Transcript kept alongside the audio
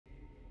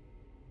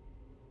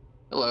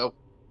Hello,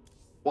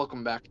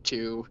 welcome back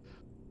to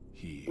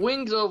Here.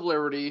 Wings of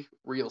Liberty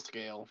Real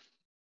Scale.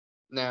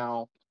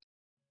 Now,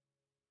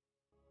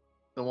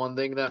 the one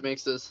thing that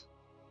makes this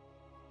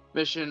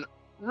mission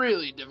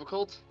really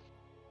difficult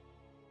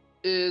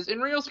is in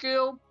Real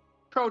Scale,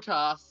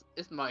 Protoss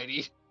is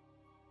mighty.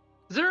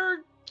 Zerg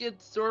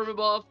gets sort of a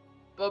buff,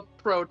 but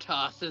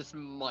Protoss is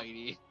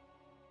mighty.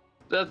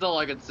 That's all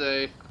I can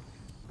say.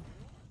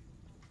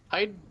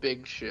 Hide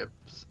big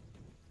ships.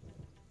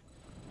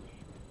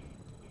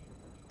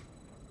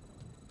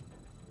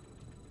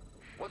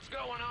 What's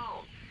going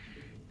on?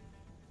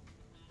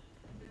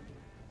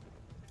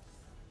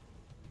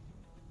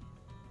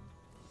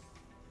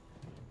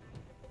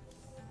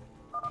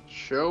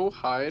 Show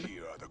hide.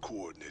 Here are the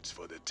coordinates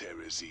for the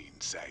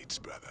terrazine sites,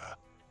 brother.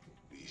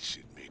 These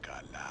should make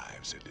our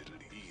lives a little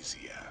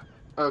easier.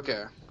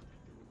 Okay.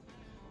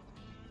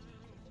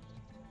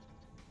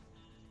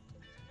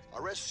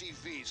 Our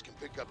SCVs can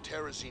pick up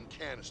terrazine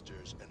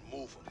canisters and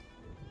move them.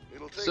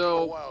 It'll take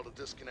So, them a while to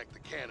disconnect the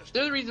canister.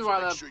 There's a reason so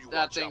why make sure you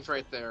that watch thing's out.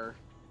 right there.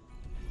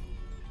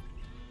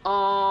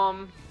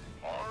 Armed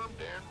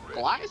and ready.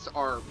 Goliaths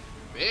are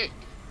big.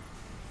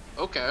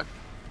 Okay.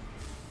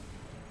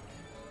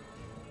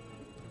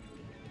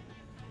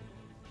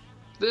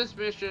 This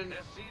mission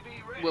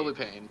SCV ready. will be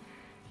pain.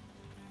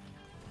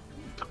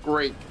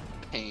 Great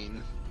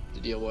pain to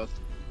deal with.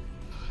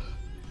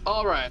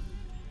 Alright.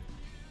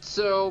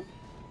 So,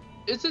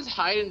 this is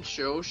hide and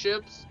show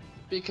ships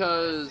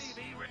because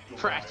SCV ready.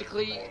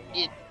 practically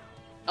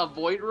a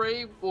void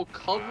ray will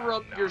cover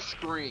up your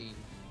screen.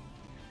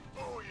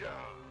 Oh yeah.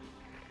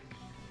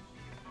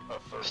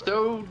 Affirmative.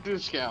 So do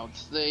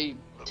scouts. They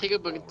take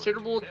up a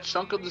considerable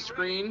chunk of the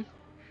screen,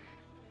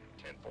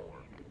 10-4.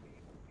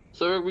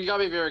 so we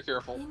gotta be very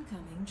careful.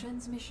 Incoming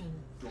transmission.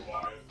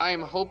 I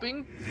am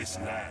hoping This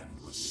land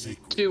was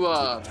sacred To, to the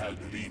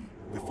Tal'Darim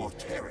before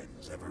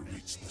Terrans ever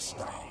reached the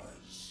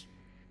stars.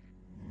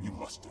 You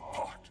must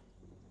depart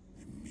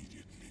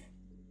immediately.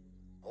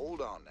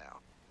 Hold on now.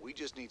 We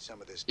just need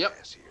some of this Yep.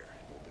 gas here.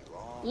 We'll be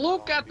long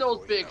look gone at those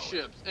before you big know it.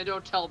 ships and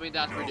don't tell me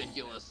that's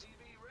ridiculous.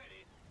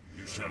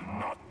 You shall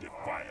not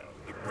defile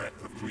the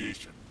breath of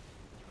creation.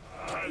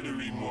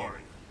 Tal'Darim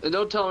warrior, And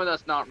don't tell me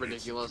that's not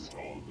ridiculous.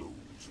 execute all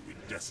those who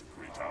would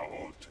desecrate our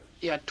altars.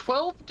 Yeah,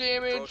 12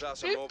 damage,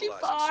 Protoss are mobilizing,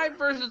 55 sir.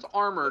 versus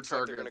armor Looks like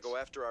targets. they're gonna go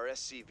after our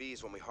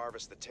SCVs when we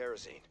harvest the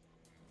terrazine.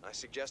 I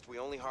suggest we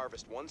only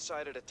harvest one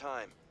side at a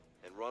time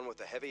and run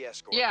with a heavy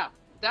escort. Yeah,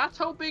 that's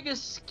how big a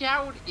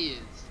scout is.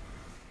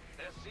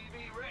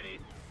 SCV ready.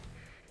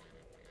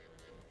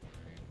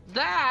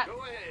 That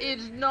Go ahead.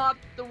 is not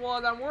the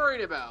one I'm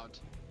worried about.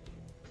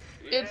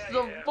 It's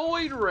the Yeah.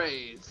 void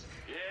rays.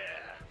 Yeah.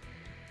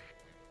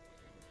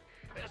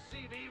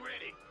 SCV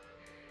ready.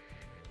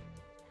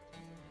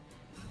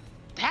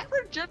 That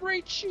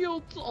regenerates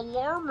shields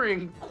alarm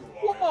ring.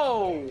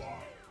 Whoa!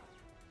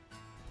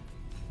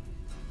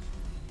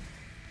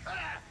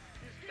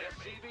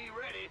 SCV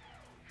ready.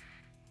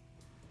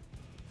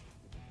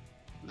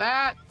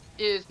 That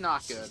is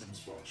not good. Systems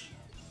function.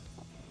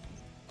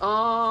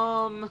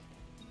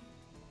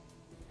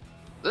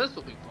 This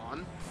will be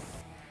fun.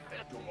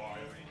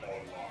 Goliath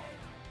online.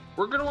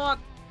 We're gonna want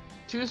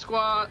a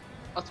squad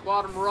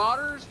of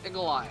Marauders and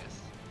Goliaths.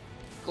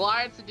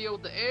 Goliaths to deal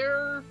with the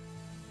air.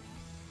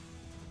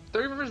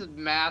 30 versus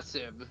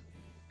massive.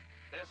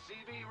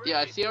 SCV ready. Yeah,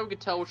 I see how we can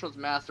tell which one's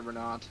massive or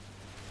not.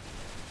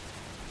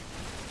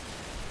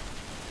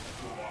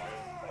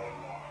 Goliath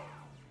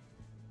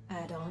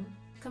online. Add-on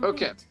complete.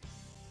 Okay.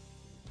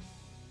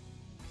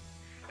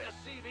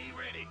 SCV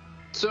ready.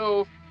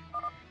 So,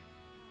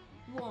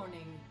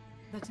 Warning.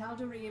 The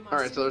Tal'Darim are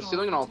Alright, so they're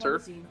sealing an off the altar.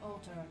 Terrazine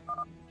altar.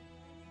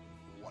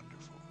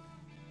 Wonderful.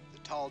 The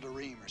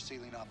Tal'Darim are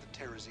sealing off the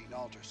terrazine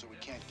altar so we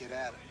can't get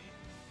at it.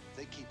 If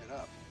they keep it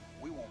up,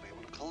 we won't be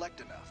able to collect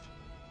enough.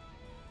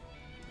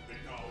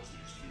 Acknowledge the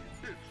exchange.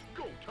 It's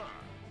go time.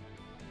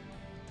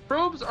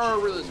 probes are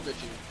really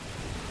squishy.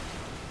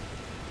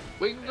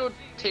 We can go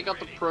take out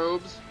the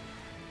probes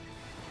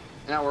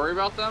and not worry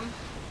about them.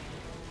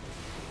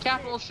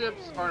 Capital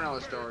ships are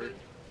another story.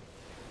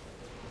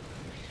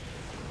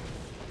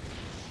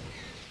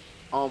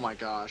 Oh my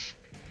gosh.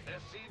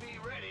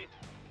 SCV ready.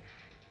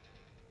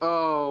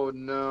 Oh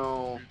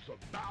no. It's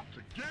about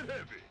to get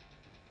heavy.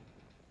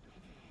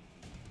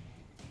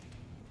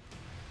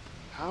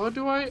 How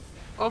do I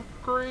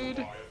upgrade?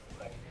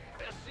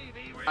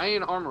 SCV ready.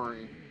 Iron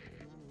armory.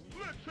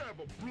 Let's have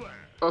a blast.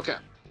 Okay.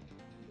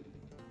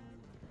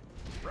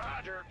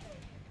 Roger.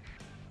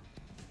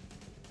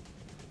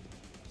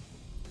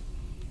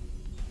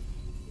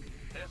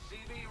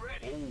 SCV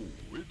ready.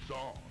 Oh, it's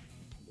on.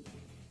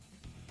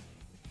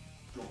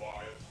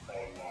 Goliath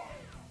online.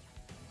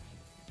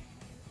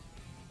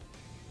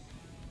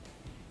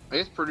 I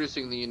guess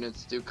producing the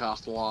units do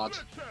cost a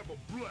lot. Let's have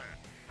a blast.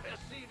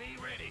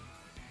 SCV ready.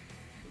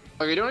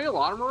 Okay, don't need a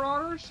lot of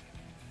Marauders?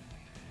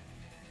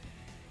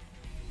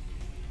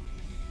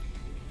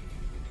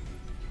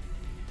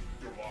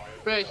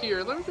 Right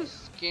here, let me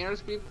just scanner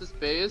sweep this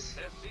base.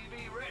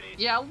 SCV ready.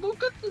 Yeah,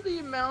 look at the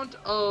amount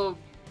of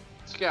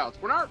scouts.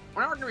 We're not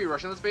gonna be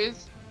rushing this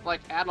base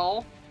like at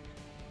all.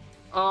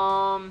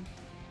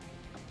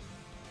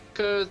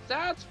 Cause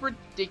that's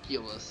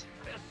ridiculous.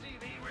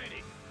 SCV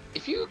ready.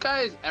 If you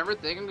guys ever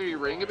think I'm gonna be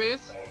raiding a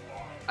base,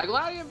 I'm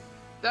glad you have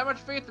that much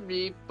faith in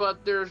me,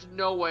 but there's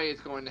no way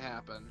it's going to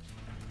happen.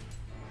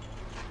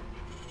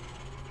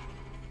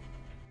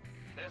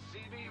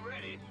 SCV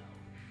ready.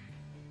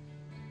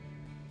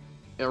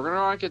 Yeah, we're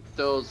gonna want to get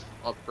those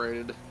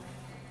upgraded.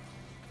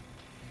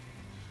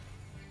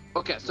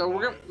 Okay,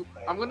 so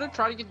I'm gonna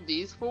try to get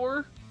these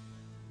 4.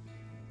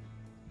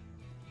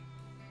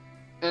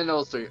 And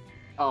those 3.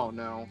 Oh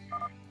no.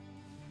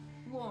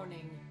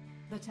 Warning.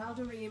 The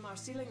Tal'Darim are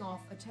sealing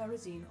off a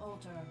Terrazine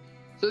altar.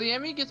 So the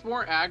enemy gets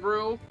more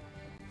aggro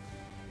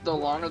the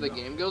longer the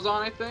game goes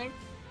on, I think.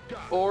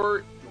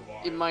 Or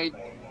it might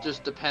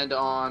just depend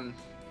on...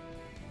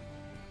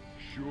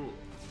 Sure.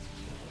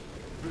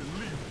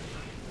 Believe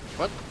it.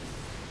 What?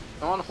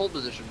 I'm on hold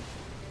position.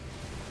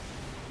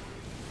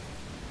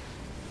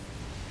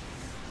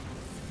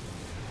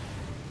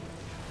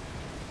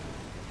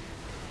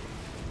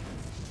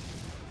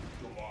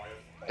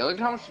 Yeah, look at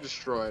how much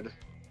destroyed.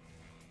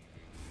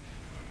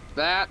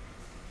 That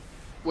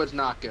was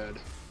not good.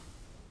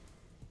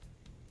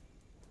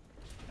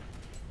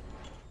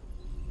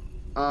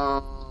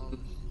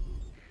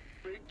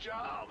 Big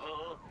job,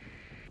 huh?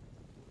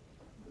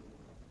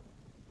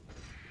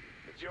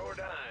 It's your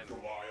dime.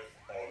 Goliath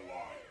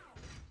online.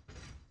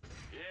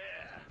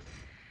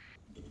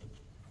 Yeah.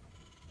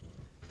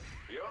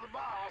 You're the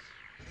boss.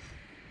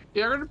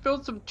 Yeah, we're gonna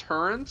build some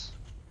turrets.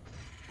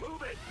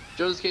 Move it.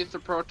 Just in case the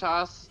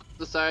Protoss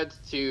decides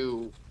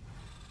to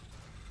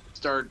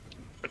start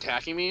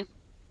attacking me.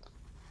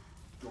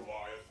 Goliath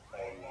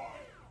online.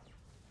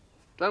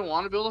 Do I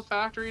want to build a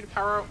factory to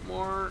power up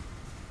more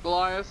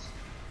Goliaths?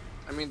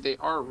 I mean, they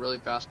are really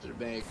fast to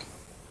make.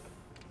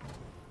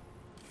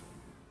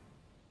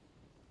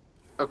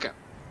 Okay.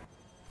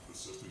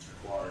 Assistance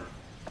required.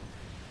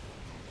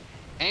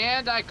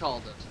 And I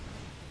called it.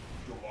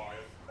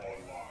 Goliath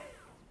online.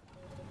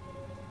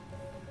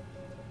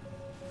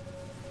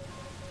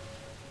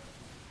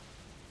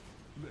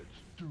 Let's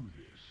do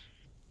this.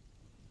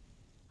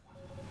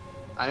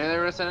 I knew they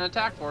were gonna send an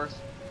attack force.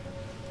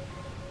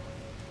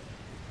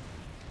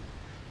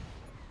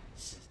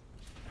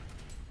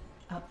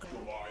 Upgrade.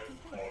 Goliath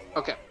online.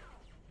 Okay.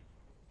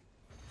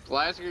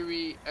 Goliaths are gonna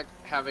be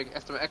having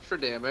some extra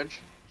damage.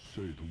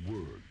 Say the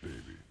word,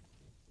 baby.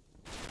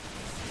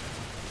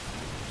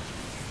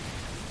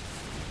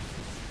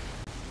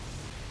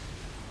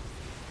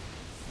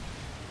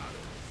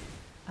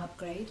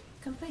 Upgrade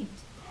complete.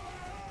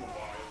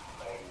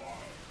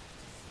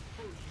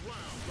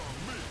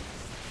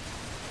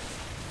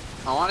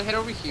 I want to head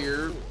over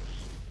here.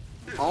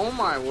 Oh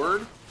my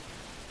word.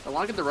 I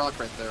want to get the relic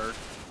right there.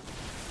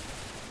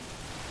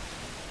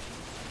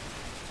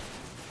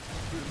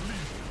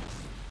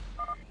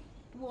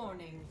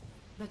 Warning.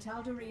 The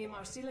Tal'Darim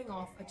are sealing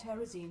off a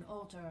Terrazine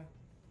altar.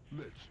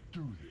 Let's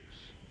do this.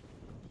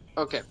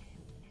 Okay.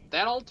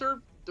 That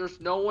altar, there's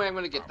no way I'm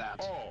going to get that.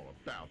 All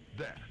about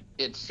that.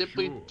 It's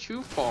simply Sure.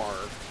 too far.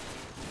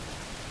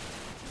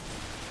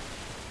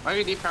 I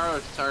can depower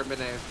the entire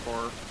midnight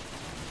for.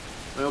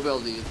 We'll be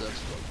able to use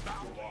this.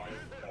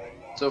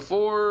 So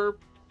 4,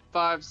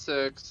 5,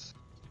 6.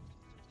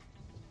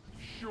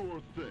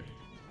 Sure thing.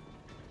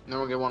 And then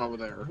we'll get one over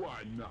there.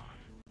 Why not?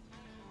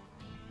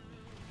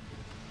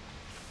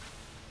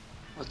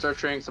 Let's start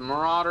training some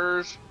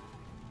Marauders.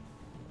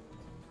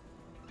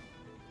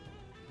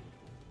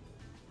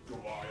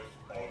 Goliath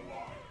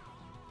online.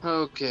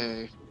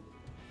 Okay.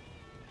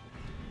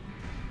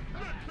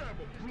 Let's have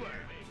a blast.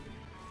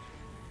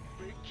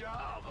 Big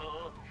job,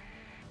 huh?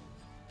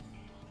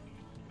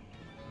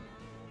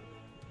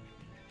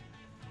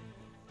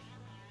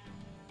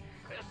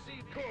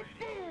 Kaboom,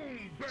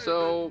 baby.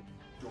 So,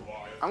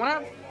 Goliath I'm gonna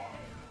have online.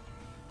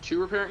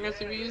 2 repairing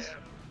SCVs.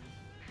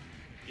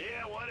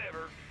 Yeah,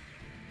 whatever.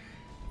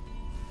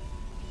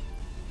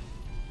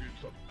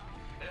 It's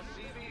a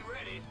SCV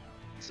ready.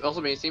 This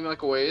also may seem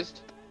like a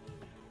waste.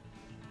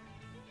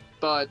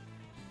 But,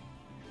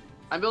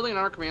 I'm building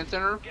another command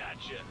center.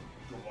 Gotcha.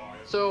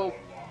 Goliath So, online.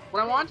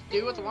 what I want to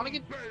do is I want to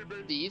get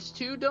Baby. these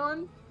 2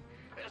 done.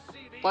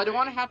 SCV But I don't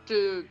want to ready. have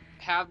to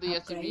have the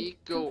Upgrade SCV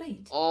go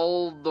complete.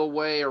 all the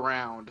way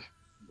around.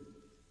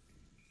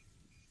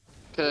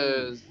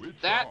 Because Ooh,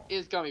 it's that on.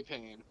 is gonna be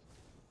pain.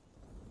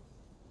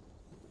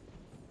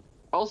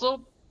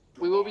 Also,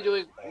 we will be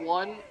doing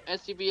 1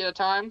 SCV at a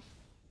time.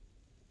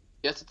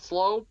 Yes, it's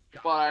slow,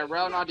 but I'd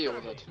rather not deal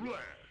with it.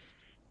 Blast.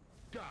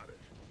 Got it.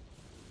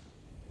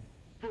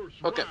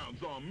 First Okay.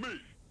 round's on me.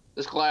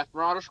 This Glass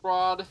Marauder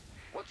Squad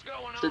What's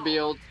going should be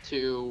able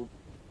to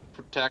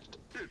protect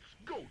It's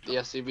go the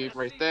time. SCV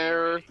right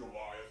there. Goliath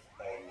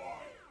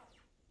online.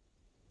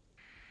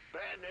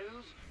 Bad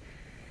news?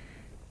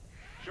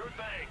 Sure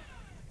thing.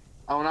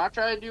 I will not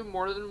try to do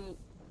more than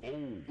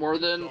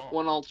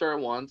one altar at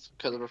once,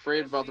 because I'm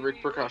afraid about the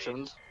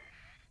repercussions.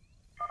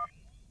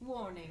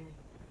 Warning.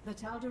 The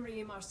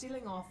Tal'Darim are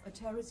sealing off a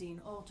Terrazine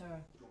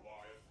altar.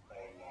 Goliath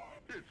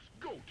online. It's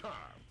go time.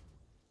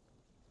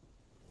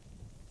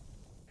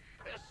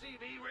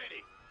 SCV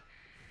ready.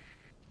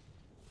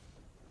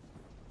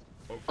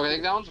 Okay, I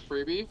think that one's a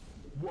freebie.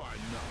 Why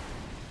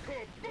not?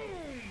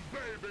 Kaboom,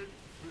 baby!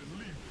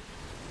 Believe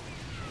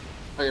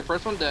it. Okay,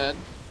 first one dead.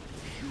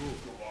 Sure.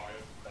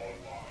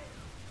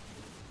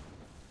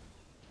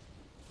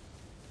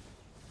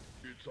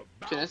 It's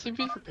about Can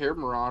SCP prepare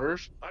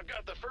Marauders? I've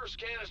got the first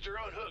canister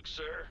unhooked,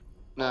 sir.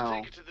 No. I'll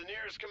take it to the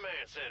nearest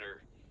command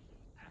center.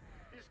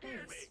 You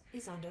scared me.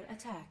 Base is under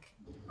attack.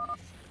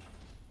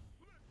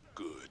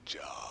 Good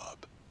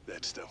job.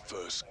 That's the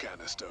first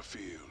canister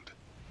filled.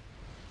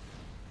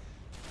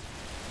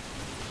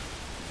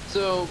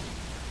 So,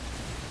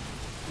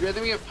 I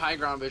think we have high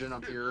ground vision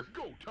up here.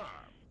 Go time.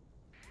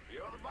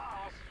 You're the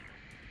boss.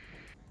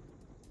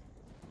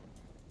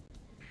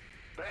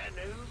 Bad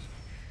news.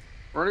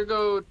 We're gonna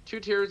go 2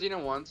 Terrazine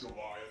at once.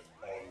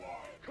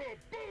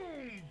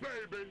 Kaboom,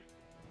 baby!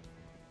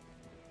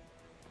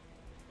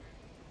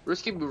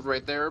 Risky move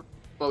right there,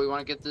 but we want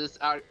to get this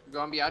out.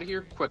 Gonna be out of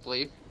here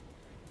quickly.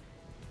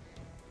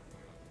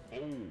 Oh,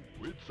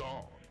 it's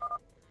on.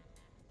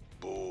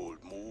 Bold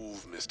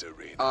move, Mr.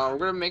 Rainer. We're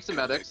gonna make some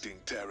medics.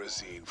 Collecting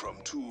Terrazine from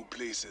 2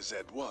 places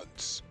at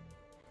once.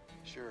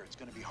 Sure, it's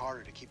gonna be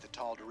harder to keep the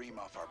Tal'Darim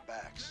off our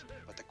backs,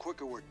 but the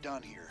quicker we're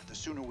done here, the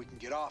sooner we can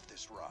get off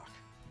this rock.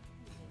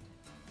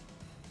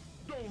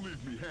 Don't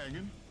leave me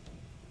hanging.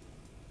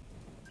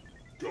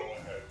 Go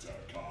ahead,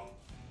 TechCom.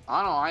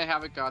 I don't know. I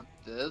haven't got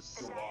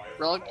this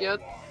relic yet.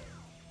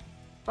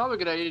 Probably a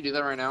good idea to do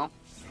that right now.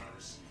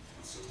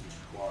 Assistance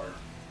required.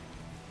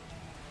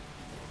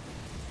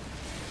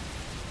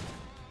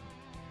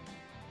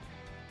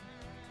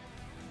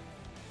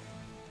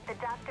 The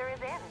doctor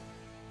is in.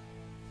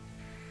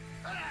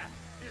 Ah!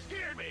 You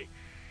scared me!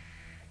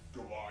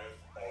 Goliath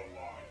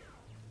online.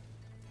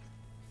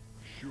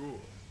 Sure.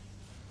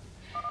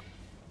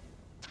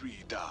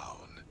 3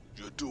 down.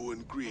 You're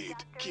doing great.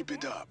 Keep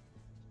it up.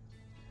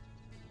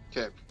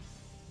 Okay.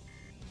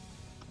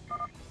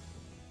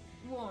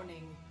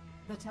 Warning.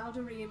 The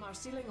Tal'Darim are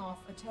sealing off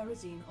a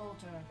Terrazine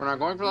altar. We're not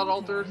going for that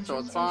altar, so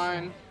it's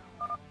fine.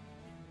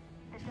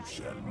 You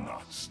shall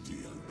not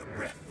steal the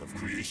breath of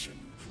creation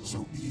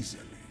so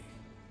easily.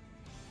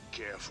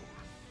 Careful.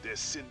 They're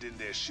sending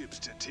their ships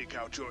to take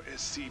out your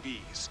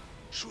SCVs.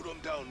 Shoot them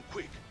down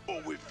quick,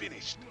 or we're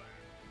finished.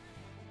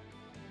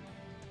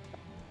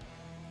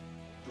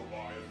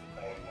 Goliath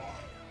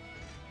online.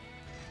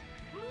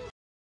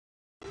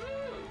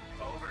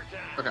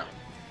 Overtime. Okay.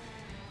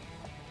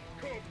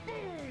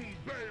 Kaboom,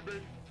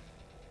 baby!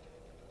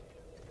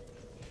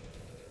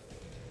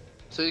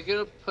 So you're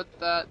gonna put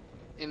that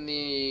in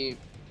the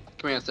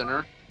command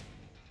center.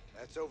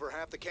 That's over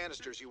half the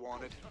canisters you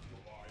wanted.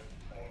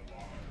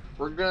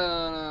 We're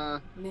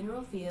gonna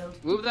Mineral field.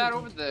 move that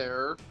depleted. over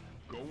there.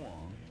 Go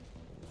on.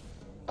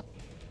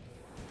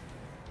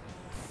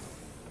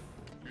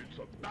 It's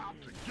about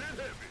to get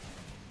heavy.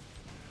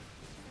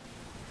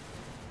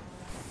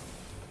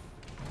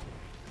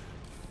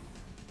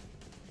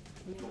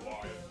 Mineral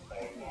field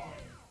depleted.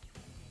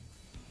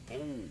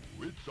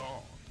 Oh, it's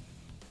on.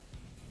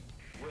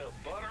 Well,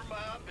 butter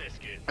my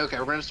biscuit. Okay,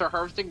 we're gonna start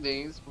harvesting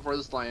these before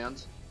this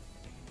lands.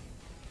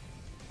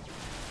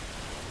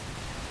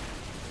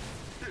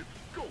 It's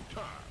go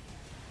time.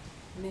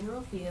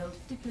 Mineral field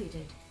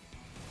depleted.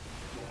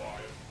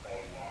 Goliath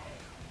online.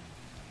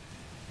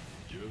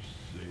 Just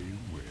say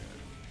when.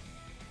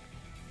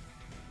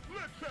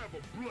 Let's have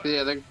a blast.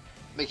 Yeah,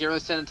 they can't really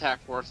send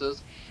attack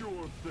forces.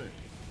 Sure thing.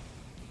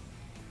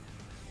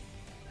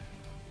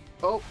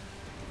 Oh,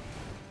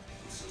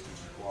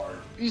 Assistance required.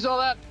 you saw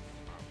that?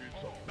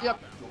 It's about Yep,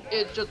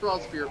 it's just what I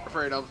was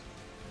afraid of.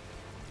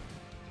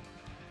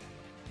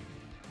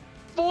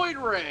 Void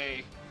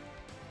Ray!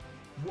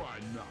 Why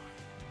not?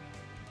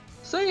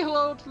 Say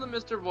hello to the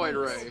Mr. Void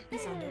Ray.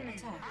 Base is under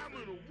attack. I'm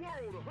in a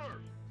world of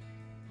hurt.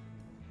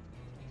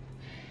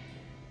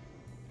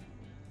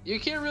 You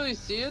can't really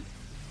see it,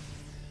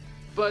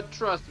 but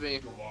trust me,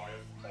 Goliath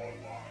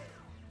online.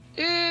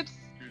 it's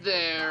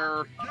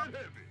there. Get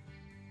heavy.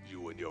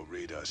 You and your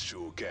radar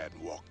sure can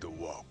walk the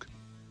walk.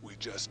 We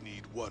just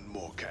need 1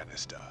 more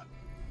canister.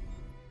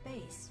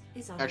 Base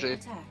is under Actually,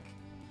 attack.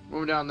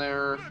 move down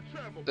there,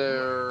 Let's have a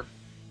there.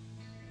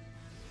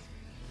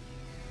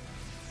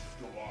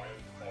 Goliath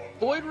online.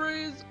 Void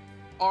Rays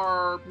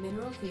are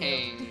Mineral field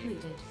Pain.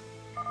 depleted.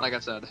 like I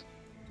said.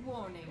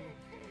 Warning.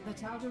 The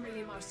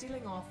Tal'Darim are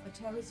sealing off a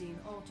Terrazine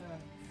altar.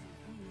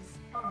 These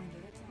are under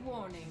attack.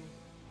 Warning.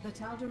 The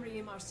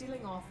Tal'Darim are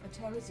sealing off a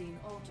Terrazine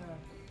altar.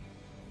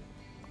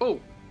 Oh,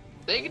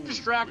 they can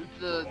distract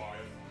the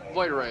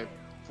Void Ray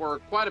for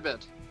quite a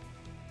bit.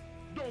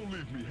 Don't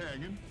leave me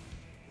hanging.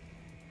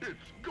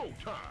 It's go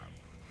time.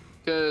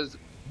 Because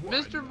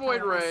Mr.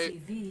 Void Our Ray,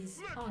 SCVs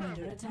Let's are have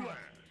under a attack. blast.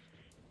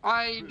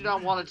 I do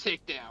not want to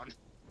take down.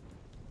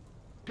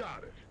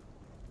 Got it.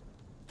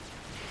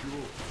 Sure.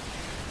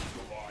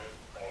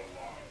 Goliath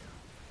online.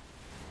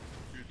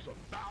 It's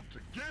about to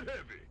get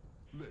heavy.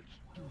 Let's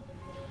do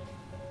this.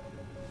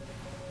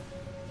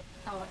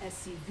 Our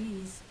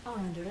SCVs are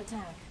under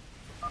attack.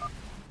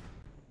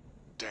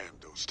 Damn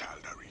those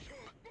Tal'Darim.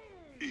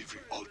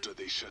 Every altar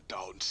they shut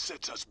down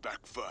sets us back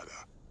further.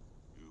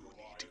 You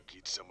need to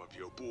get some of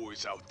your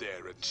boys out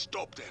there and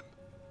stop them.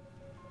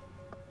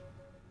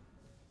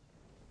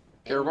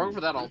 Okay, we're going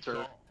for that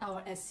altar.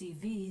 Our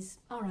SCVs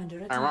are under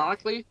attack.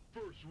 Ironically,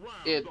 First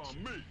round's it's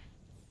on me.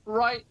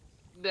 right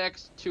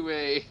next to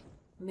a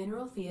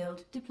Mineral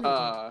field depleted.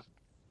 Let's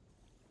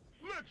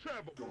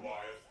have a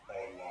Goliath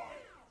online.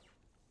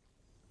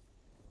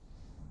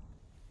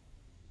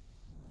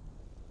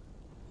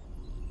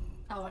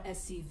 Our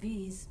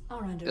SCVs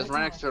are under it's attack.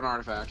 right next to an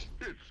artifact.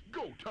 It's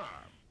go time.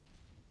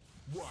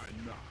 Why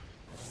not?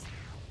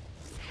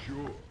 Sure.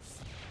 Release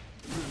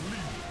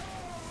it.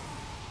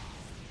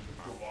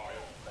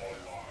 Goliath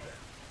online.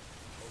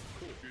 Of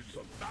course, it's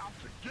about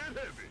to get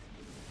heavy.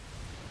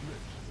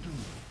 Let's do it.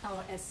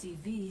 Our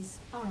SCVs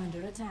are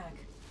under attack.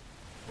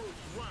 First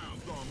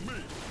round's on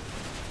me.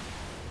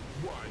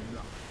 Why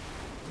not?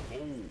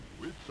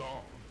 Oh, it's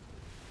on.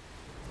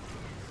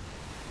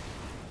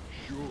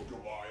 Sure.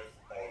 Goliath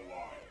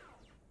online.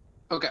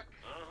 Okay.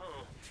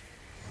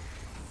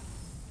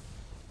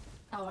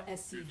 Our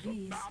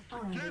SCVs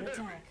are under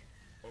attack.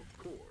 Of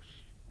course.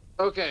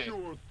 Okay.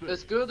 Sure thing.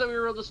 It's good that we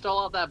were able to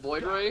stall out that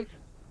void ray.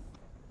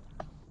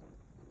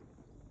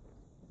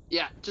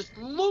 Yeah, just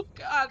look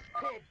at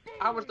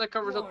how much that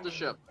covers up the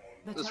ship.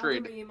 The The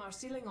screen. Tal'Darim are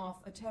sealing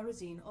off a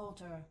Terrazine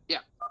altar. Yeah.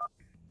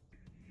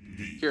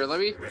 Here, let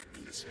me.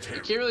 Reckless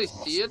You can't really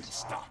see it.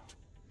 Stopped.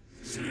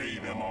 Slay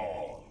them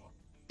all.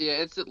 Yeah,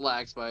 it's at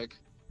lag spike.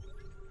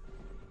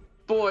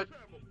 But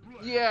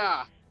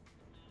yeah.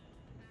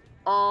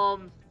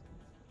 20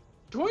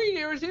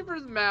 damage,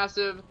 is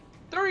massive.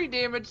 30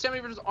 damage,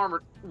 70 versus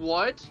armored.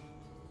 What?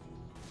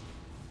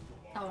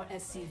 Our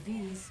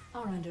SCVs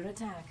are under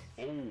attack.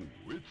 Oh,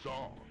 it's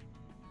on.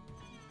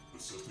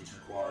 Assistance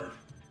required.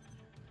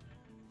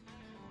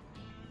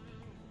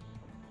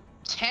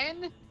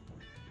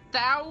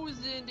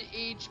 10,000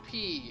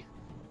 HP.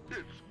 It's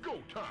go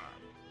time.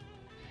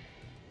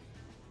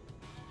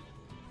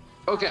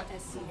 Okay. Our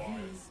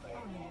SCVs are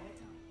under attack.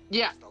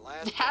 Yeah, The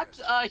last that's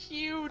test. a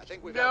huge I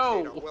think we've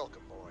outstayed our no.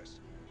 welcome, boys.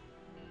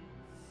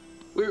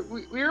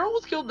 We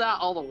almost killed that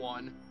all to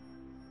one,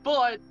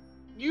 but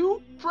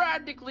you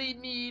practically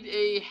need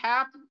a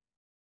half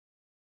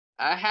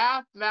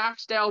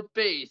maxed out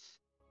base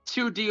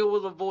to deal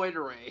with a void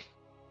array.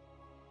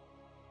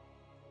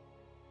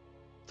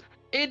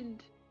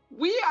 And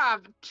we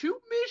have 2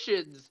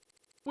 missions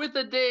with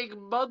a dang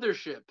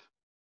mothership.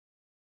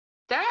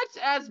 That's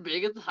as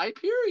big as the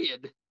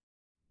Hyperion.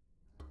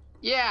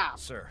 Yeah,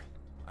 Sir,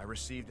 I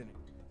received an...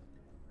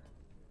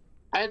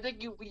 I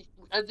think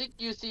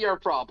you see our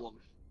problem.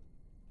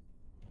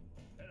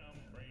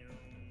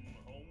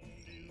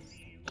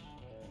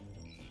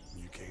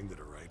 You came to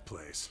the right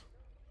place.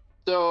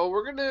 So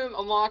we're gonna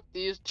unlock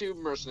these 2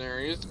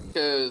 mercenaries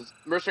because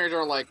mercenaries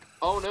are like,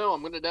 oh no,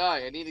 I'm gonna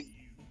die. I need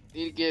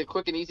to get a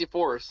quick and easy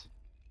force.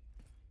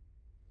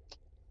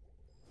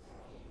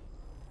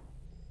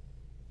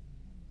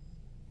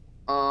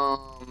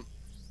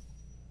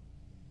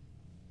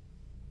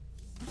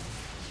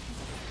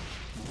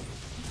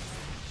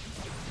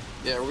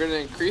 Yeah, we're gonna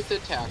increase the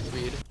attack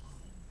speed.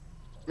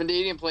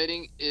 Vanadium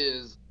plating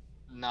is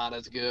not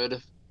as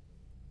good.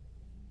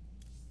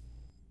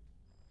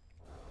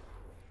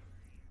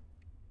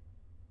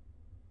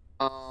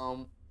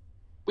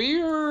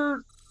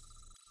 We're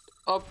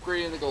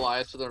upgrading the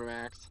Goliath to their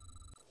max.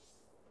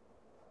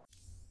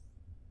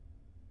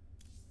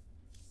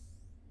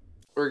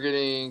 We're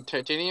getting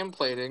titanium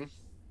plating.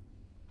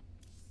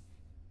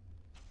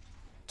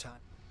 Time.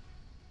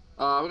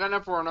 We got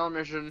enough for another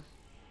mission.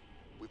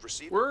 We've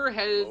received We're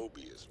headed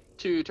Lobbyism.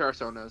 to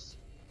Tarsonas.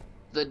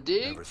 The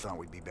dig Never thought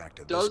we'd be back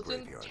to this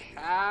doesn't graveyard again.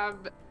 have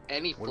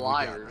any What do we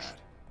got, flyers Matt?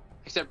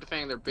 except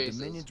defending their The bases.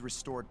 Dominions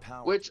restored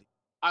power. Which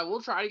I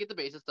will try to get the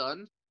bases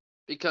done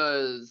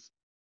because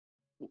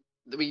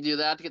we can do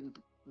that to get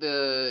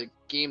the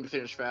game to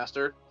finish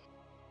faster.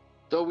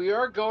 Though we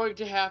are going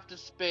to have to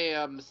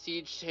spam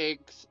siege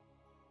tanks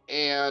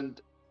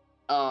and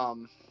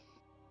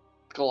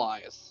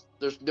Goliath.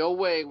 There's no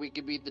way we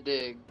can beat the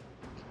dig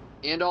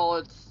and all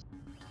its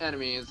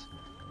enemies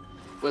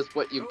with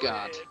what you've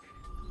got.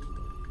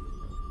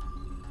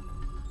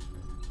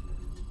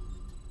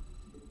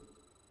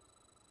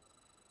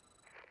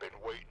 Been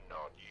waiting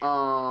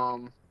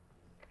on you.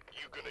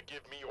 You gonna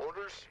give me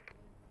orders?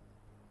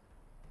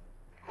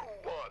 Who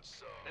wants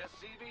some?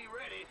 SCV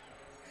ready.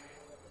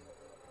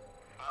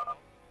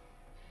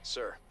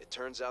 Sir, it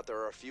turns out there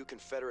are a few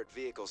Confederate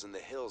vehicles in the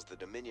hills the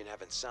Dominion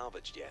haven't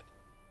salvaged yet.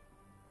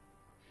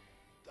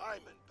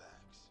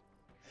 Diamondbacks.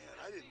 Man,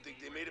 I didn't think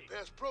they made it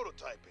past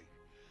prototyping.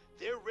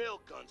 Their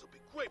rail guns will be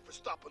great for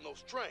stopping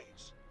those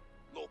trains.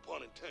 No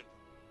pun intended.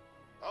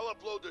 I'll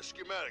upload their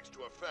schematics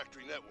to our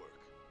factory network.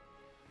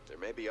 There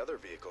may be other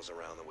vehicles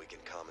around that we can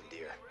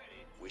commandeer.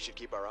 We should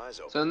keep our eyes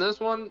open. So in this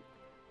one,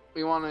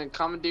 we want to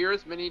commandeer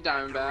as many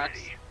Diamondbacks.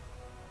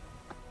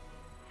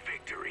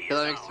 Victory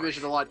That makes the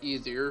mission a lot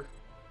easier.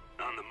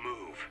 On the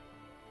move.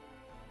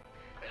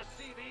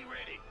 SCV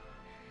ready.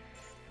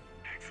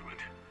 Excellent.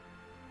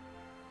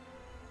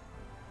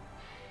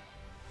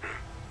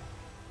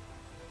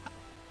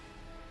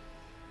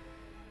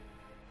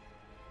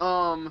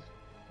 SCV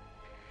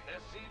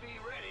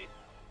ready.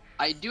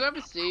 I do have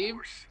a save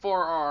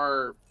for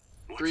our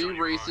Three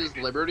Races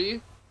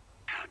Liberty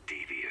How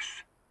devious.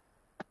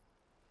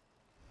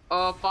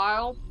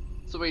 file,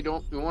 so we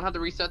won't have to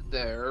reset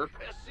there,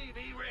 SCV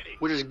ready.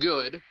 which is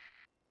good,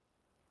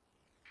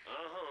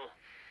 Uh-huh.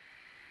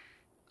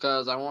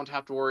 because I won't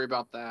have to worry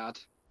about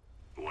that.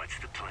 What's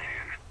the plan?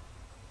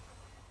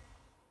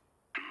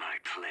 My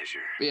pleasure.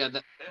 But yeah,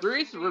 the Three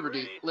Races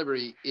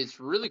Liberty is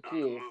really On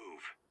the cool.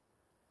 move.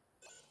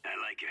 I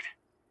like it.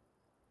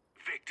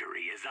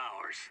 Victory is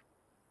ours.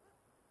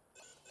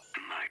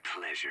 My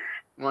pleasure.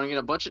 Want to get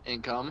a bunch of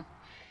income.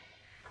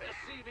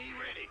 SCV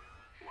ready.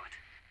 What?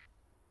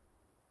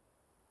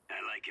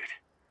 I like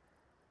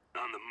it.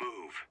 On the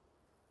move.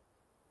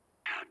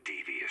 How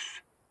devious.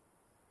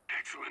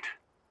 Excellent.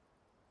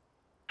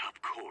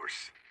 Of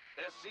course.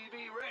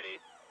 SCV ready.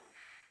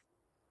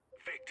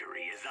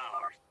 Victory is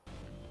ours.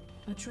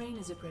 A train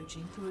is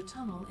approaching through a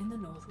tunnel in the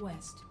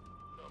northwest.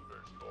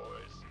 Numbers,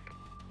 boys.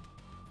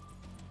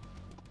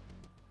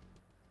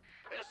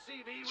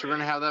 SCV So we're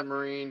gonna have that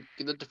Marine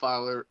get the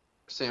Defiler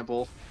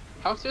sample.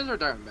 How soon are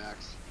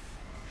Diamondbacks?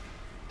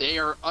 They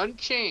are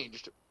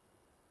unchanged.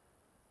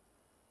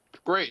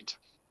 Great.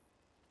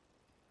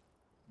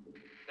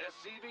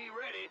 SCV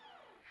ready.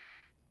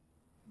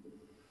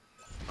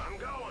 I'm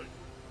going.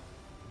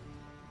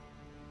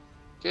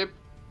 Okay.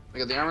 We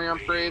got the armory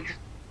upgrades,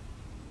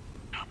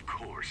 Of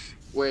course.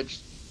 which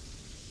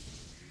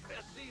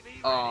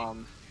SCV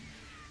ready.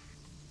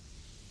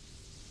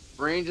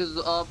 range is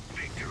up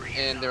Victory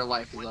and is their ours.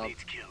 life is What up.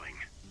 needs killing?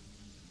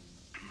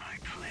 My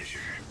pleasure.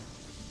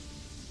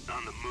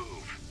 On the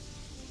move.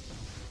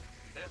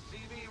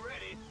 SCV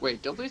ready.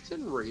 Wait, don't they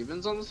send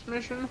Ravens on this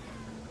mission?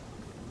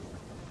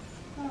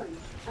 Sorry,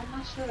 I'm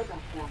not sure about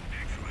that.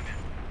 Excellent.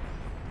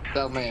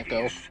 That was my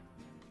echo. Devious.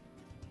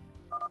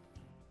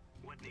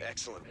 What needs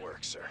Excellent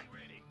work, sir.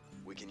 ready?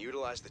 We can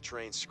utilize the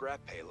train's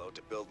scrap payload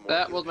to build more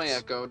That was my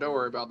units. echo. Don't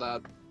worry about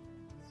that.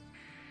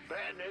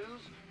 Bad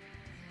news.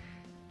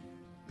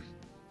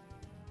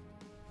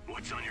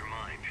 What's on your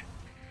mind?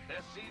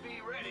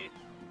 SCV ready.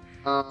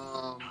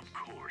 Of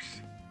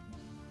course.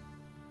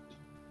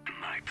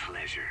 My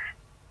pleasure.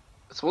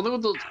 It's one thing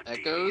with those How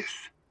echoes.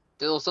 devious.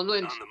 They'll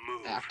sometimes On the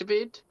move.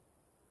 activate,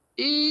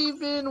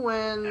 even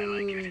when I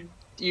like it.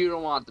 you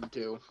don't want them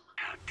to.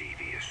 How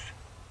devious.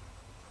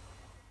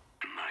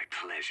 My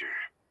pleasure.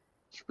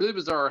 It's really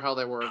bizarre how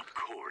they work. Of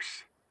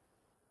course.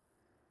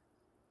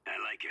 I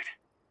like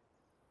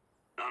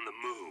it. On the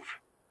move.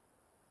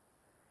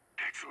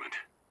 Excellent.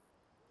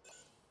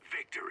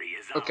 Victory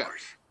is Okay.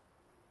 ours.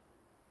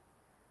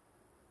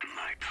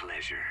 My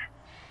pleasure.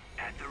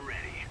 At the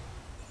ready.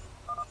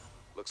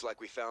 Looks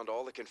like we found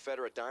all the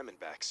Confederate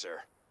Diamondbacks,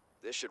 sir.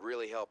 This should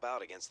really help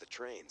out against the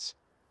trains.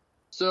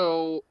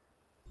 So,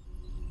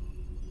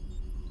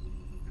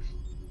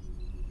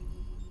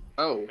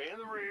 oh, In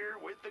the rear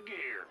with the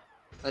gear.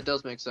 that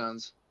does make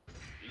sense.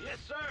 Yes,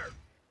 sir.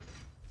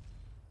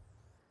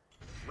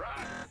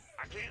 Right.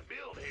 I can't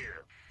build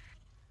here.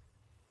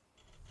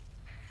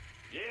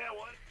 Yeah,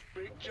 what?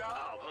 Big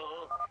job,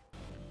 huh?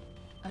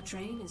 A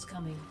train is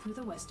coming through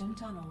the western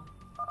tunnel.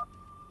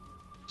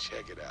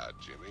 Check it out,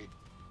 Jimmy.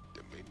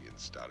 Dominion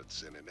started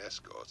sending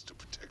escorts to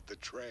protect the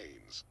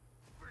trains.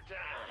 For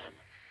time.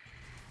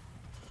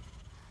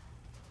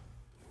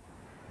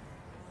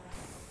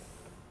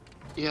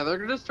 Yeah, they're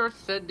gonna start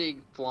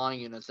sending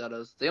flying units at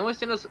us. They only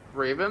send us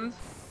Ravens,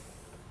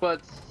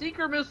 but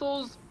seeker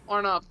missiles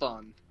are not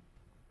fun.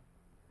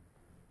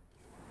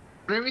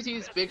 Whenever you see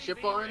this big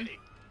ship on, ready.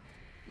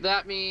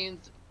 that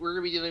means we're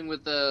gonna be dealing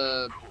with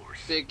the Of course.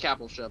 big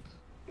capital ship.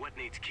 What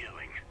needs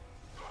killing?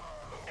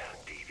 How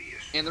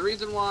devious. And the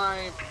reason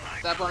why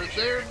that button is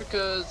there is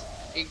because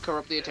it can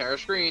corrupt the entire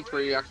screen to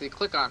where you actually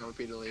click on it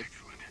repeatedly.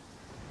 Excellent.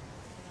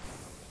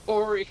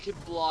 Or it can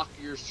block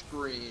your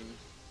screen.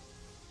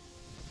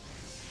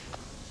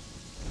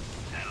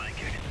 I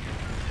like it.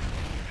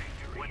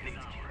 What needs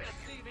killing?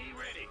 SCV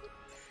ready.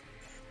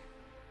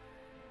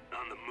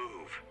 On the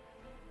move.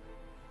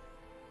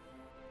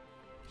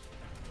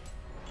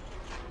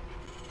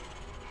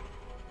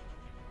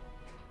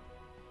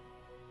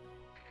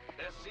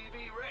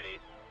 SCV ready.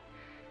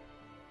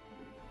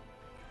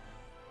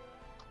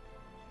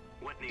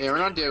 What needs Yeah, we're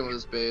not killing? dealing with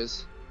this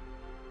base.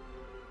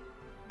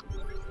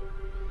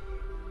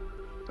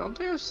 Don't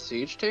they have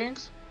siege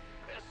tanks?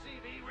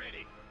 SCV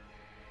ready.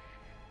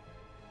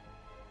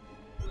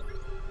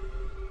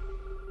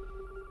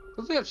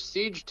 Don't they have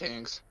siege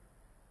tanks?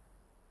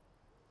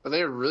 But they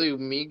have really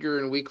meager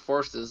and weak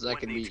forces that What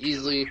can be needs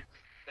easily killing?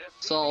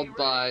 SCV solved ready.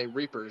 by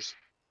Reapers.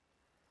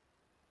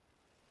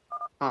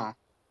 Huh.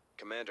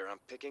 Commander, I'm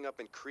picking up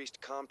increased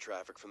comm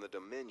traffic from the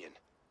Dominion.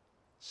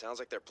 Sounds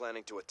like they're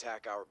planning to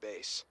attack our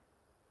base.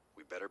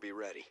 We better be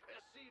ready.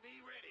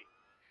 SCV ready.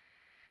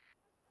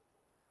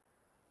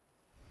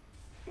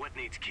 What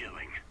needs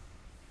killing?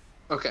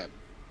 Okay.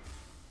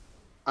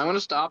 I'm gonna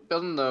stop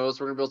building those.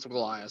 We're gonna build some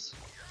Goliaths.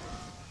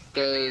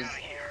 Because Out of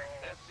here.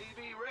 SCV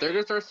ready. they're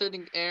gonna start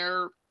sending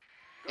air,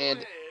 Go and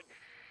ahead.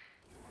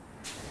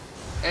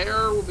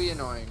 air will be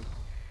annoying.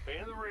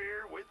 In the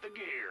rear with the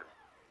gear.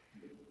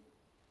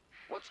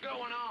 What's going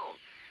on?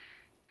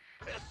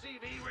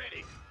 SCV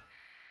ready.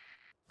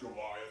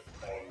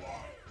 Goliath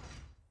online.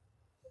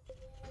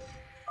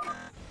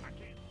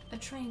 A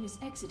train is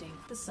exiting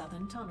the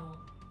southern tunnel.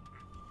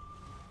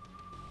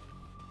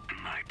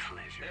 My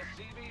pleasure.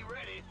 SCV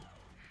ready.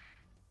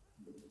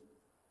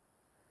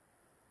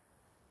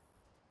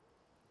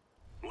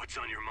 What's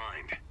on your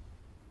mind?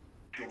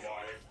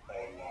 Goliath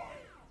online.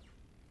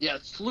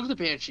 Yes, look at the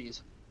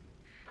Banshees.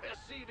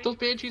 SCV. Those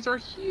Banshees are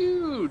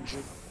huge.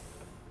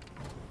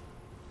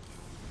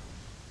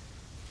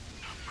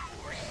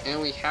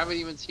 And we haven't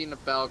even seen a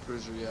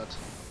battlecruiser yet.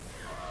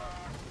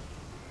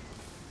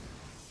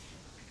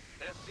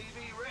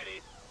 SCV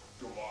ready.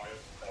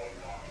 Goliath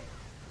online.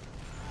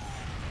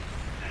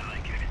 I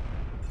like it.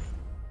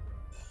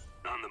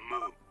 On the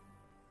move.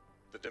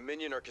 The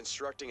Dominion are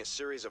constructing a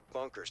series of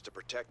bunkers to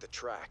protect the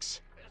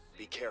tracks.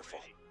 Be careful.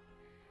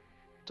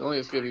 It's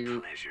only gonna be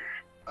Pleasure.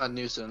 a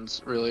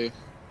nuisance, really.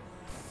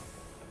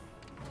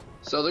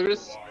 So they're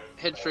just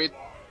head straight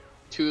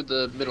to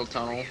the middle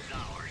tunnel. Is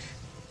ours.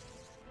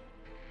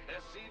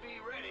 SCV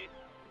ready.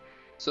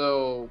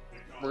 So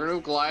we're gonna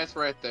move Goliath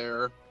right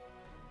there.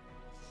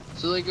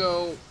 So they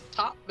go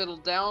top, middle,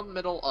 down,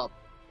 middle, up.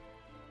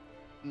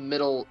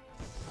 Middle,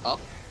 up?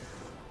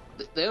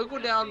 They'll go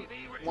down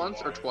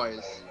once or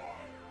twice.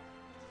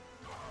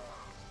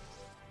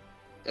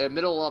 And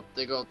middle up,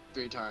 they go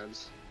 3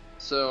 times.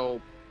 So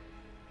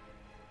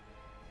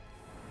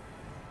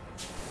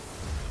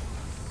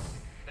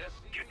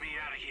Get me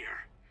out of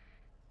here.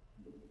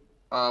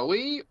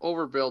 we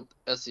overbuilt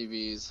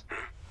SCVs.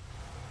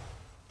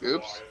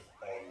 Oops.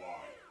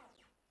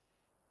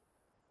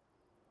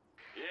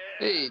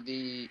 Hey,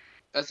 the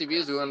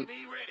SCVs SCV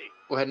ready.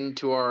 we'll head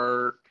into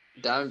our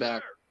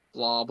Diamondback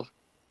blob.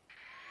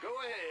 Go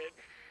ahead.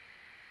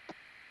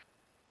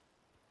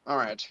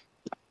 Alright.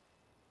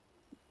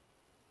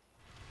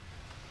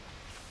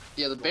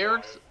 Yeah, the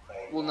barracks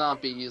will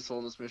not be useful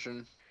in this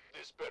mission.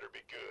 This better be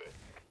good.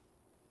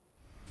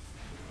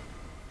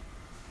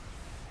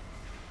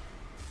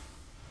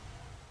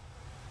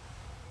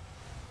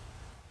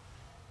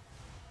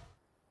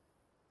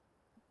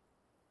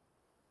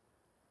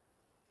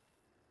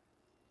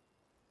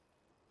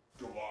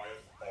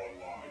 Goliath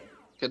online.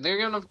 Can they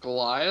get enough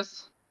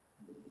Goliaths?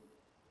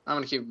 I'm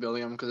gonna keep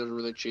building them because they're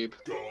really cheap.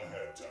 Go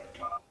ahead,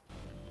 TACOM.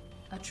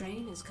 A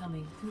train is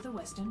coming through the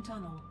western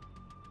tunnel.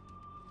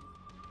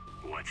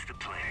 What's the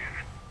plan?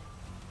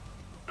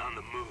 On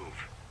the move.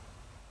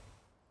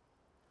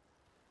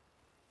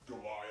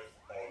 Goliath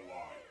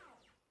online.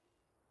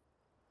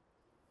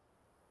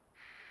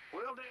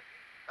 Well,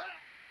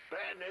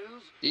 bad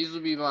news. These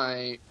will be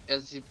my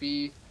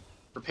SCP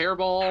repair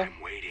ball,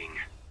 I'm waiting.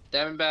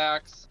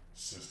 Diamondbacks,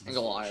 Systems and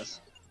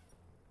Goliaths.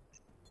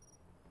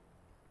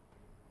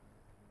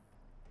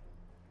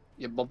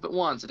 You bump it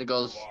once and it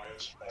goes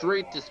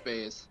straight to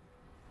space.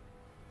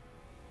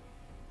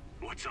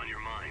 What's on your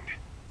mind?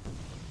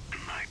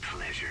 My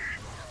pleasure.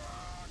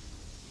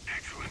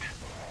 Excellent.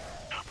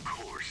 Of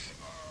course.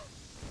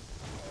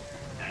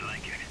 I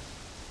like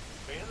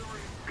it.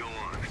 Go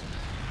on.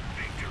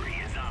 Victory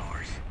is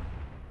ours.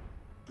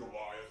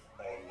 Goliath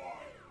online.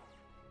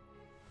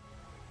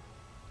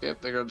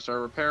 Yep, they're gonna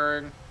start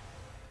repairing.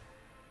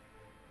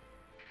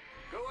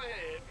 Go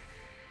ahead.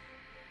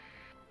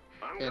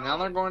 Okay, now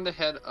they're going to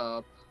head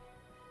up.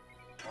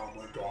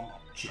 Comlink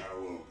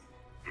channel.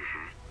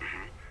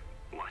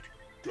 What?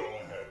 Go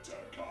ahead,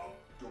 TACOM.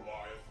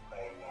 Goliath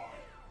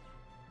online.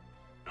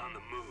 On the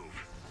move.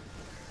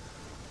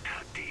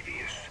 How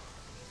devious.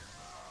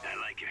 I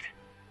like it.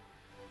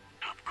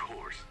 Of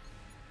course.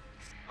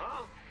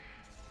 Huh?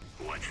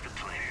 What's the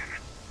plan?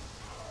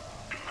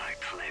 My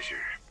pleasure.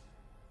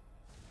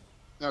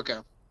 Okay.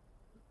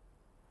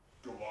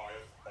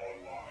 Goliath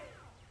online.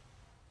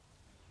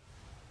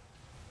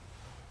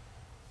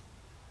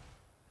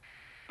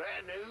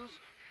 Bad news?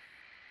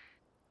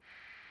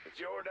 It's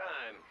your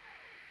dime.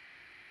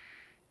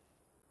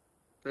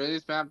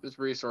 This map is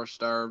resource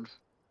starved.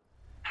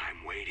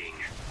 I'm waiting.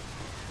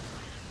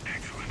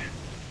 Excellent.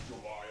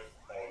 Goliath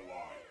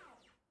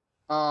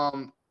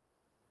online.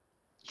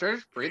 Should I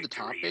just raid the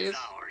top Victory is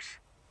base? ours.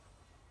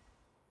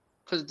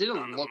 Because it didn't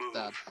On the look move.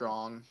 that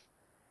strong.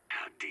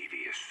 How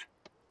devious.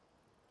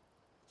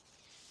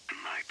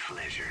 My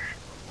pleasure.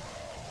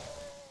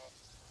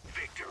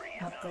 Victory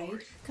is Upgrade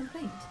ours.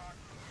 complete.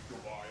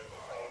 Goliath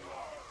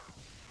online.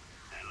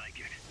 I like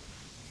it.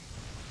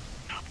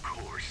 Of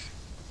course.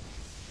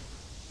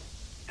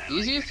 I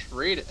Easiest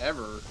raid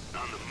ever.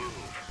 like on the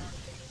move.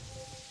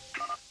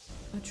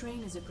 A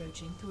train is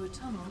approaching through a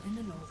tunnel in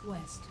the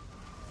northwest.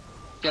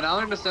 Yeah, now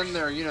they're gonna send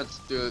their units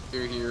through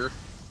here,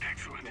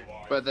 Excellent.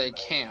 but they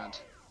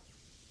can't.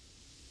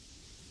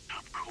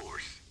 Of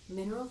course.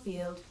 Mineral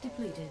field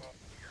depleted.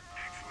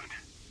 Excellent.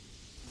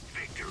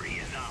 Victory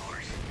is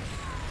ours.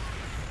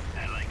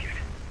 I like it.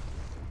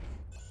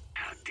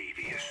 How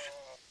devious.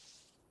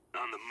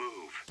 On the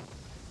move.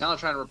 Now they're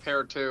trying to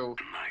repair too,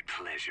 My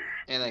pleasure.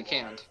 and they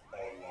can't.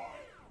 Online.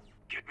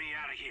 Get me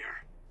out of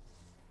here.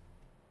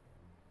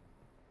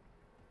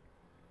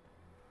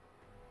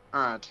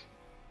 Alright.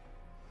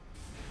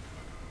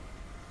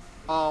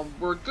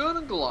 We're good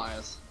on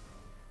Goliath.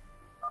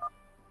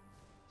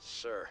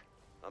 Sir,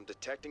 I'm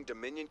detecting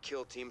Dominion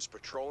kill teams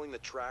patrolling the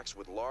tracks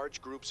with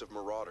large groups of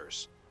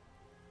marauders.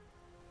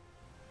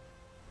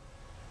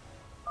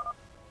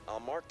 I'll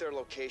mark their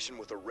location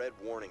with a red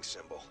warning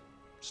symbol.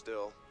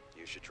 Still,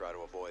 you should try to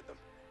avoid them.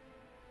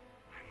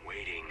 I'm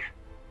waiting.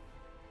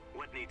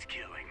 What needs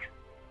killing?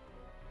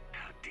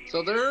 How devious.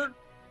 So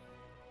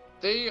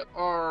they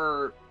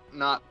are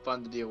not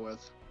fun to deal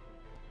with.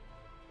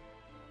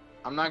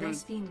 I'm not gonna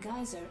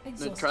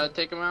try to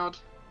take them out.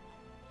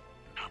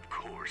 Of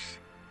course.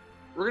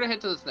 We're gonna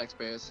head to this next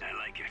base. I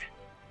like it.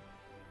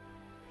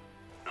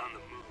 On the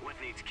move. What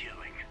needs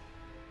killing?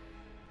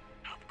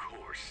 Of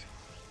course.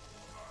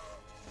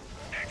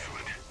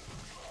 Excellent.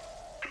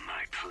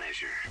 My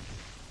pleasure.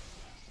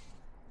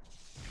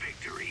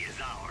 Victory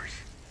is ours.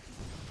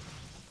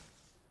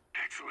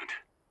 Excellent.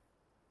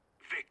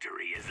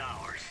 Victory is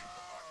ours.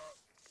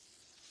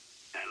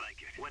 I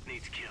like it. What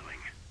needs killing?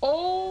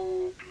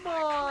 Oh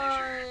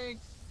my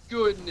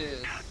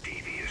goodness. How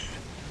devious.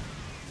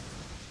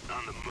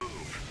 On the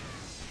move.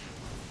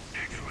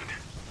 Excellent.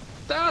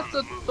 That's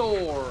a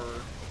Thor.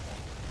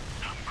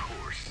 Of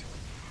course.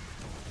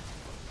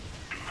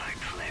 My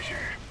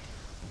pleasure.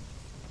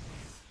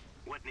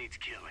 What needs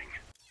killing?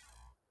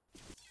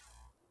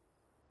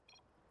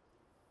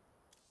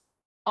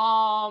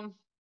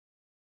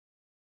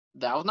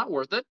 That was not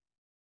worth it.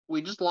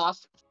 We just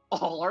lost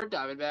all our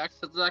Diamondbacks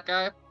to that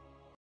guy.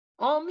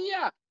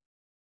 Yeah.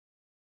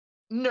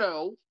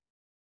 No.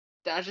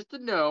 That's just a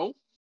no.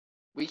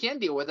 We can't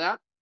deal with that.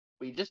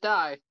 We just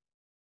die.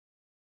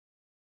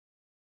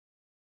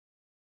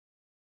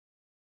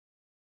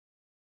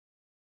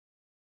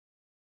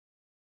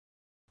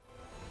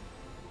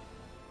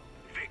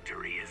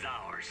 Victory is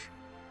ours.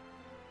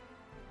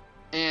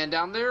 And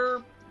down there,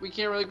 we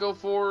can't really go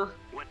for.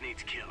 What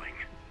needs killing?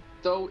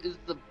 So, is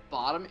the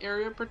bottom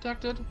area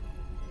protected?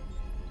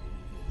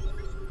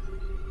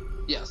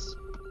 Yes.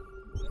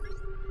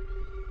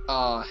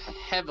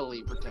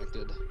 Heavily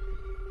protected.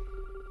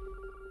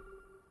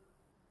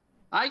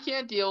 I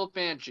can't deal with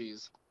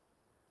Banshees.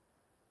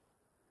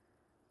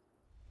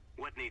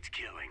 What needs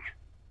killing?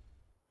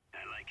 I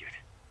like it.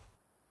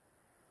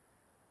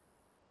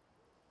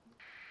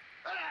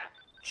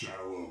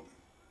 Channel open.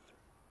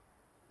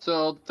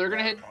 So, they're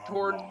gonna head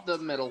toward the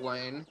middle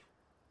lane.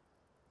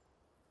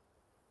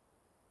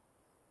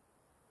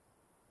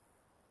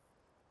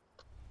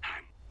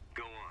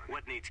 Go on.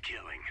 What needs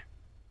killing?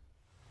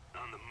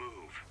 On the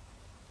move.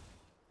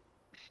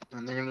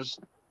 And they're gonna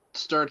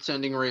start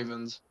sending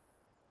Ravens.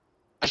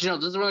 Actually, no,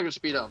 this is where they're gonna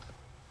speed up.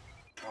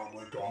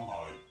 Comlink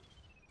online.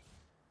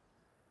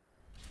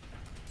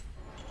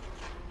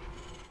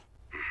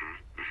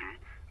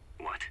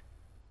 What?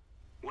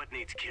 What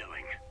needs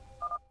killing?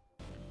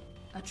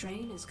 A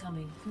train is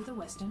coming through the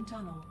western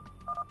tunnel.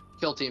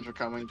 Kill teams are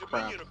coming.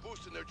 Crap. Dominion are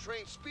boosting their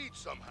train speed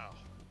somehow.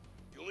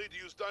 You'll need to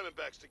use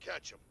Diamondbacks to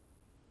catch them.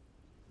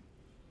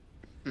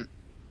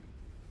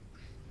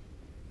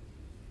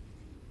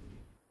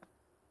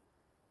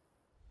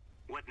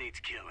 What needs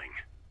killing?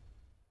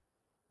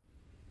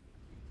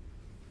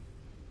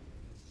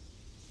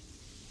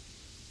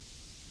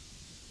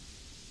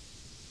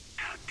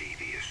 How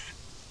devious.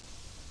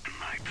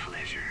 My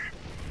pleasure.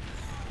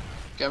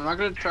 Okay, I'm not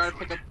gonna try to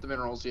pick up the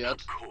minerals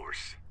yet. Of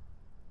course.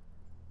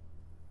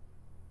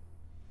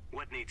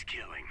 What needs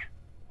killing?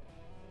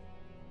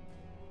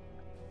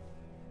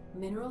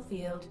 Mineral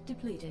field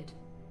depleted.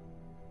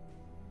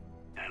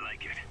 I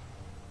like it.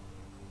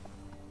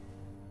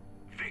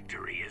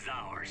 Victory is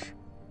ours.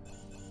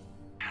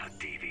 How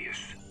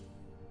devious.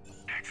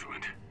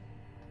 Excellent.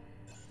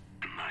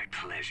 My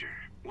pleasure.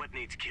 What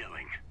needs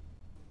killing?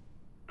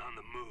 On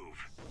the move.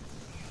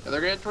 Yeah,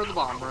 they're gonna head toward the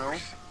bottom row.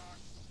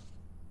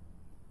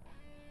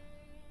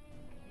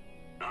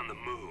 On the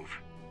move.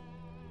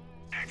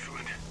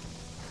 Excellent.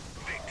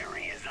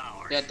 Victory is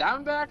ours. Yeah,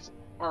 Diamondbacks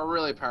are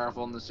really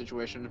powerful in this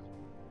situation.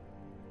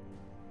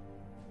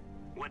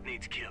 What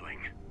needs killing?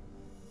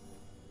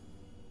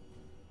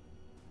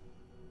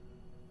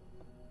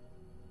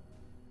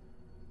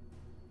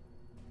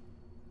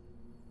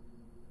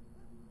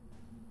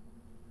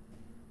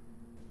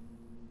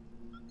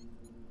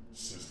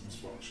 Systems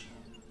functional.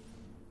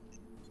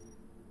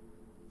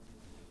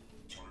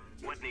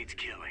 What needs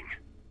killing?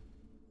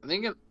 I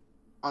think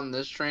on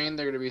this train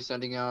they're gonna be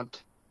sending out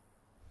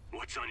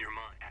What's on your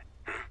mind?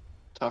 Huh?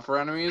 tougher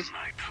enemies.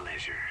 My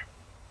pleasure.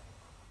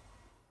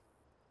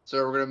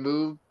 So we're gonna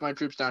move my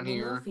troops down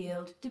Mineral here.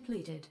 field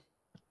depleted.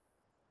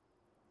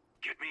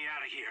 Get me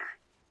out of here.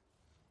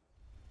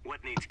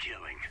 What needs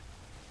killing?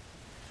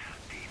 How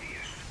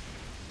devious.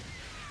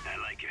 I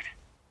like it.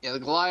 Yeah, the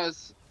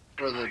Goliaths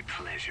or the My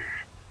pleasure.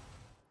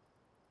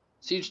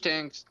 siege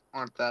tanks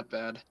aren't that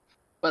bad.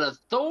 But a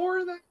Thor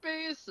in that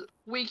base,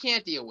 we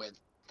can't deal with.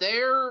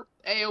 Their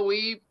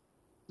AoE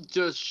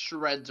just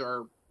shreds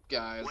our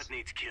guys. What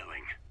needs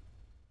killing?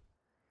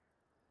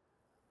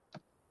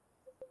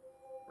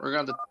 We're gonna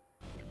have to...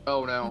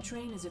 Oh A no.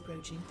 train is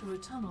approaching through a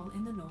tunnel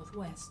in the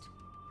northwest.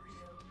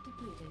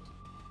 depleted.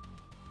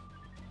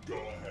 Go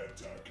ahead,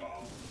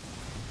 TACOM.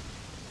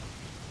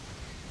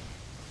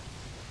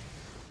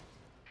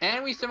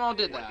 And we somehow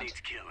did What that. needs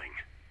killing?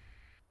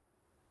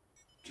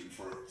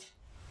 Confirmed.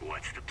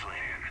 What's the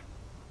plan?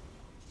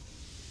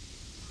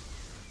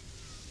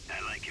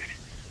 I like it.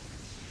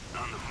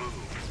 On the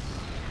move.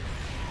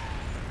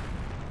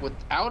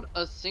 Without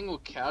a single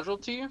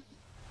casualty?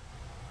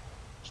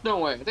 There's no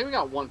way. I think we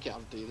got one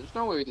casualty. There's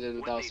no way we did it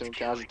without a single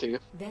casualty.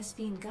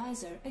 Vespine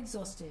Geyser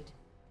exhausted.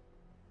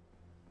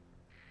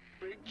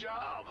 Big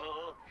job,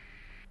 huh?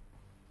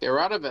 Okay, we're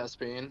out of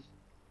Vespine.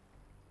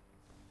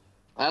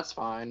 That's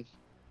fine.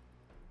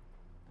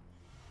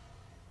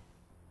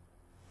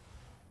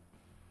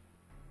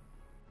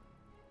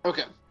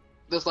 Okay.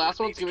 This last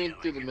one's going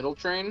through the middle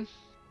train.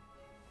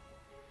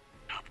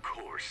 Of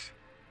course.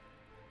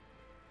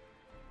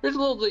 Here's a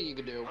little thing you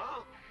can do.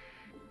 Huh?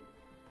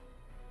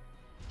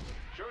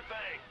 Sure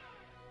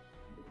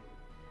thing.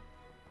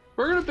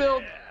 We're gonna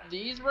build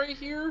these right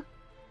here.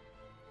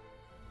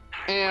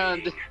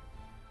 And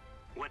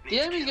What the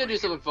needs enemy's gonna do killing?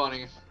 something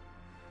funny.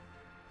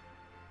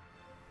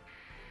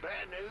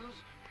 Bad news?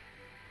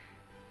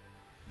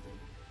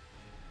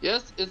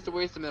 Yes, it's to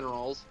waste the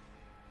minerals.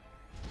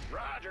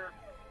 Roger.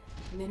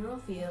 Mineral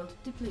field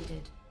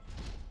depleted.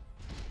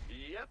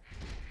 Yep.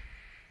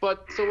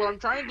 But, so what I'm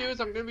trying to do is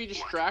I'm gonna be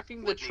distracting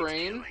the What needs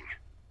train killing?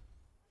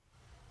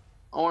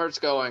 on where it's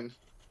going.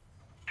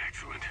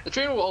 Excellent. The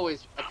train will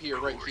always appear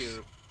right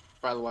here,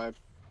 by the way.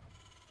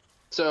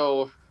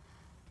 So,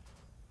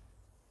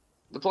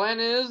 the plan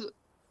is,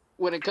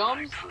 when it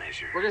comes,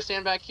 pleasure. we're gonna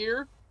stand back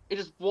here and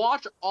just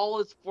watch all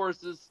its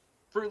forces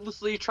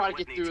fruitlessly try to What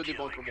get needs through the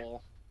killing? bunker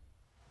wall.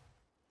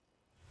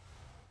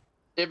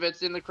 If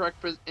it's in the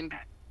correct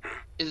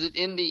is it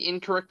in the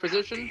incorrect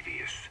position?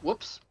 Devious.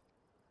 Whoops.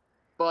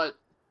 But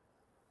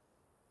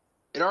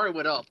it already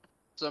went up,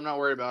 so I'm not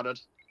worried about it.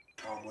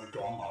 Comlink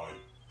online.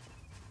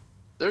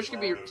 They're just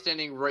gonna be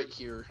standing right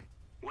here.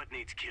 What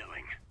needs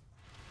killing?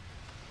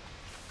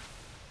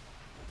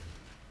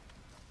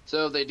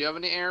 So if they do have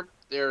any air,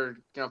 they're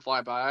gonna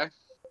fly by.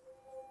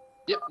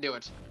 Yep, do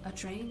it. A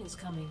train is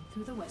coming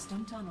through the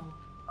western tunnel.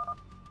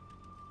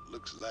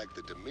 Looks like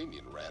the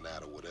Dominion ran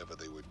out of whatever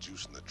they were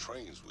juicing the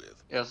trains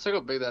with. Yeah, let's look how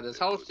big that is.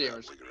 How much They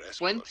damage? put out bigger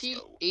escorts, though.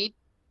 28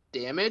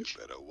 damage?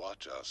 We better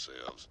watch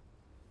ourselves.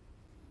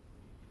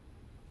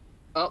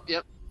 Oh,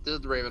 yep. This is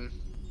the Raven.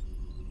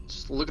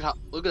 Just look at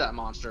that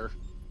monster.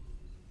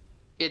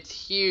 It's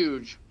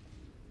huge.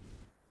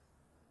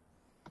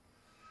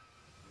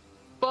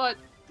 But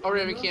a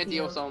Raven can't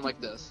deal with someone like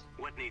this.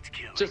 What needs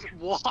killing? Just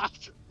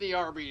watch the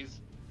armies.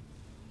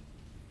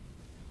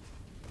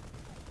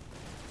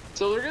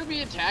 So they're gonna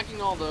be attacking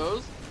all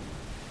those.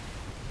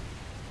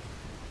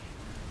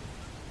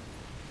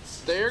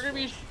 They're gonna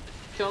be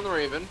killing the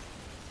Raven.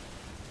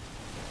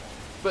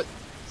 But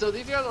so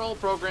these guys are all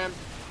programmed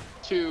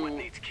What to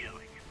needs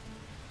killing?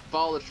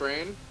 follow the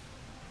train.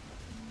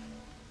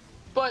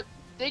 But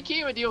they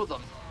can't even deal with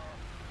them.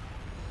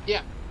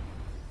 Yeah.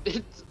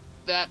 It's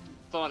that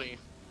funny.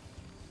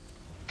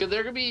 Because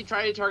they're going to be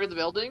trying to target the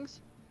buildings.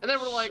 And then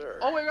we're like, Sir,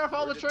 oh, we got to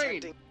follow we're the train.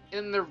 detecting-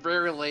 And they're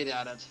very late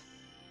at it.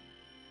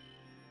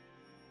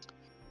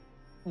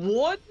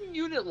 1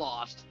 unit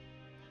lost.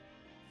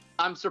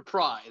 I'm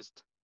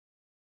surprised.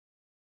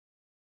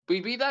 We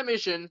beat that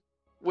mission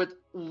with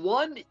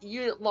 1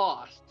 unit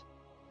lost.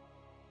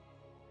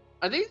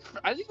 I think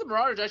the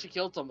Marauders actually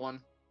killed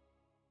someone.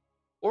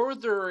 Or was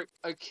there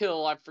a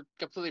kill I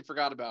completely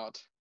forgot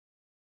about?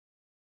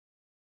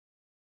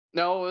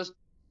 No, it was.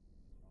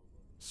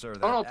 Sir,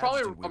 that Oh no,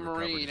 probably adjutant we a recovered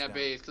Marine is at down.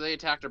 base because they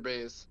attacked our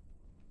base.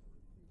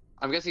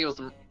 I'm guessing it was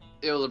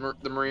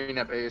the Marine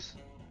at base.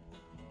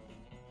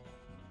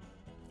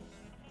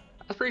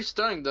 That's pretty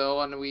stunning though,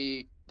 and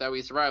that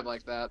we survived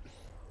like that.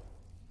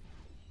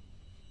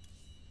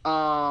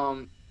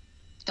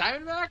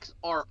 Diamondbacks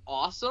are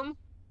awesome,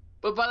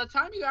 but by the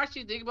time you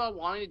actually think about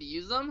wanting to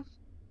use them,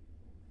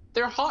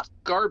 they're hot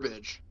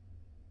garbage.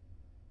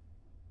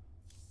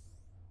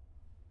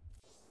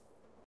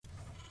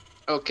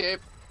 Okay,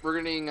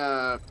 we're getting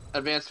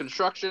advanced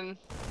construction,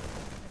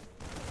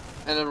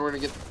 and then we're gonna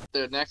get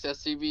the next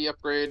SCV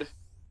upgrade.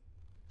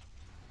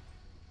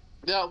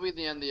 That'll be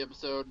the end of the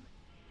episode.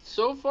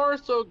 So far,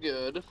 so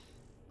good.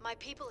 My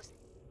people is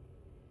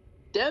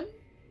Them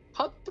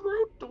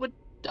cutthroat with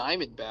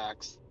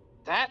Diamondbacks.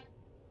 That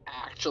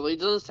actually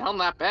doesn't sound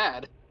that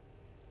bad.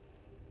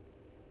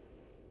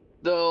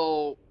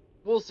 Though,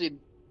 we'll see.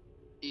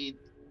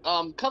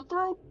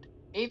 Cutthroat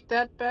ain't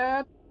that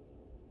bad.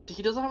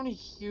 He doesn't have any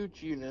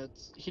huge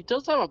units. He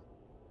does have a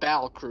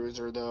battle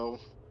cruiser, though.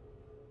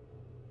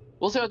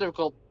 We'll see how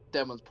difficult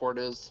Demon's Port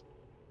is.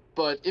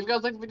 But if you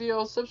guys like the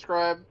video,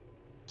 subscribe.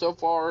 So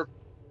far,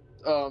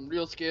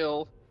 Real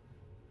Scale,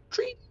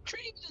 treating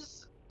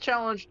this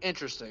challenge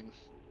interesting.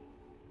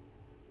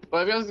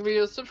 But if you guys like the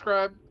video,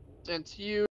 subscribe, and see you